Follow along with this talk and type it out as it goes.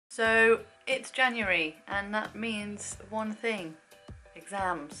So it's January, and that means one thing: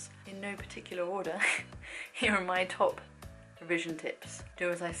 exams. In no particular order. Here are my top revision tips. Do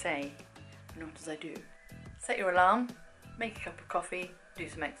as I say, not as I do. Set your alarm, make a cup of coffee, do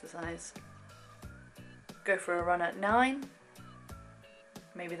some exercise. Go for a run at 9.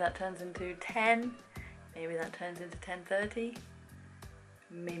 Maybe that turns into 10. Maybe that turns into 10:30.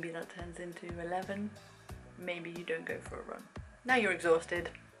 Maybe that turns into 11. Maybe you don't go for a run. Now you're exhausted.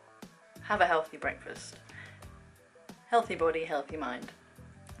 Have a healthy breakfast. Healthy body, healthy mind.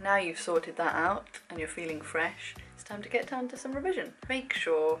 Now you've sorted that out and you're feeling fresh, it's time to get down to some revision. Make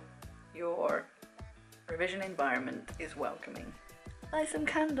sure your revision environment is welcoming. Light some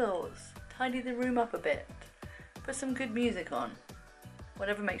candles, tidy the room up a bit, put some good music on,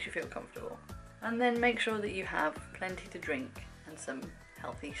 whatever makes you feel comfortable. And then make sure that you have plenty to drink and some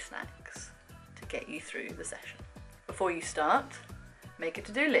healthy snacks to get you through the session. Before you start, make a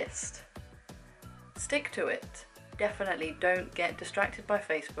to-do list. Stick to it. Definitely don't get distracted by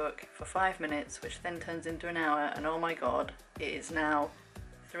Facebook for 5 minutes, which then turns into an hour, and oh my god, it is now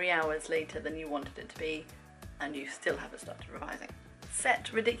 3 hours later than you wanted it to be, and you still haven't started revising.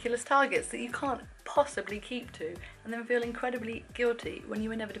 Set ridiculous targets that you can't possibly keep to, and then feel incredibly guilty when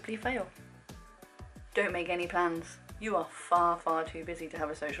you inevitably fail. Don't make any plans. You are far, far too busy to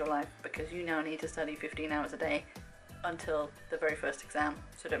have a social life, because you now need to study 15 hours a day until the very first exam.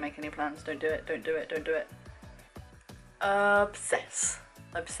 So don't make any plans, don't do it, don't do it, don't do it. Obsess.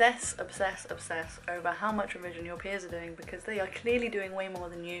 Obsess, obsess, obsess over how much revision your peers are doing, because they are clearly doing way more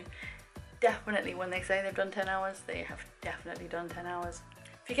than you. Definitely when they say they've done 10 hours, they have definitely done 10 hours.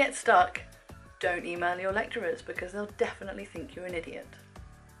 If you get stuck, don't email your lecturers, because they'll definitely think you're an idiot.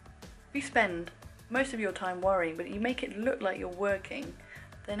 If you spend most of your time worrying, but you make it look like you're working,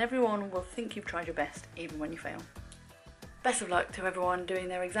 then everyone will think you've tried your best, even when you fail. Best of luck to everyone doing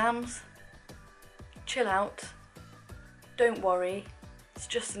their exams. Chill out. Don't worry. It's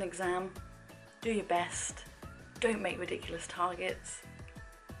just an exam. Do your best. Don't make ridiculous targets.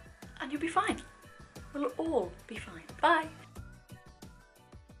 And you'll be fine. We'll all be fine. Bye.